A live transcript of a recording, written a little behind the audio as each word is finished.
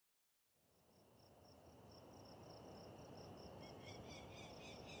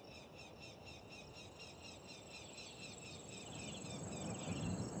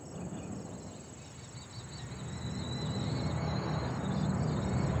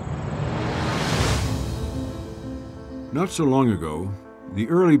Not so long ago, the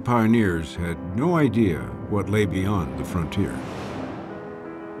early pioneers had no idea what lay beyond the frontier.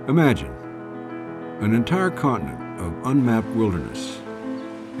 Imagine an entire continent of unmapped wilderness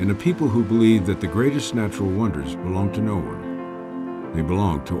and a people who believe that the greatest natural wonders belong to no one. They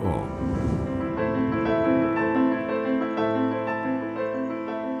belong to all.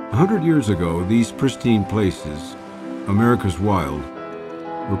 100 years ago, these pristine places, America's wild,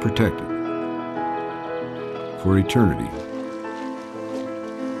 were protected for eternity,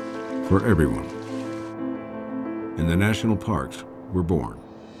 for everyone. And the national parks were born.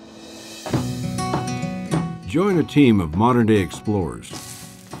 Join a team of modern-day explorers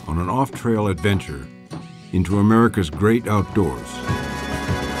on an off-trail adventure into America's great outdoors.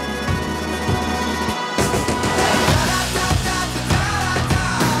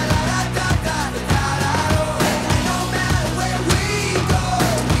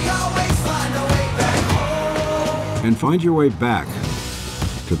 And find your way back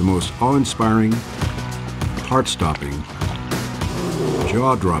to the most awe-inspiring, heart-stopping,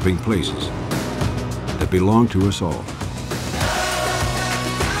 jaw-dropping places that belong to us all.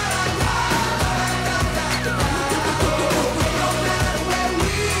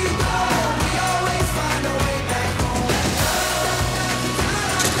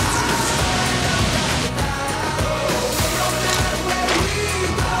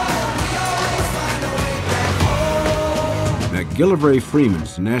 MacGillivray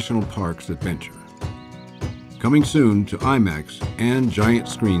Freeman's National Parks Adventure. Coming soon to IMAX and giant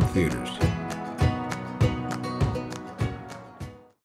screen theaters.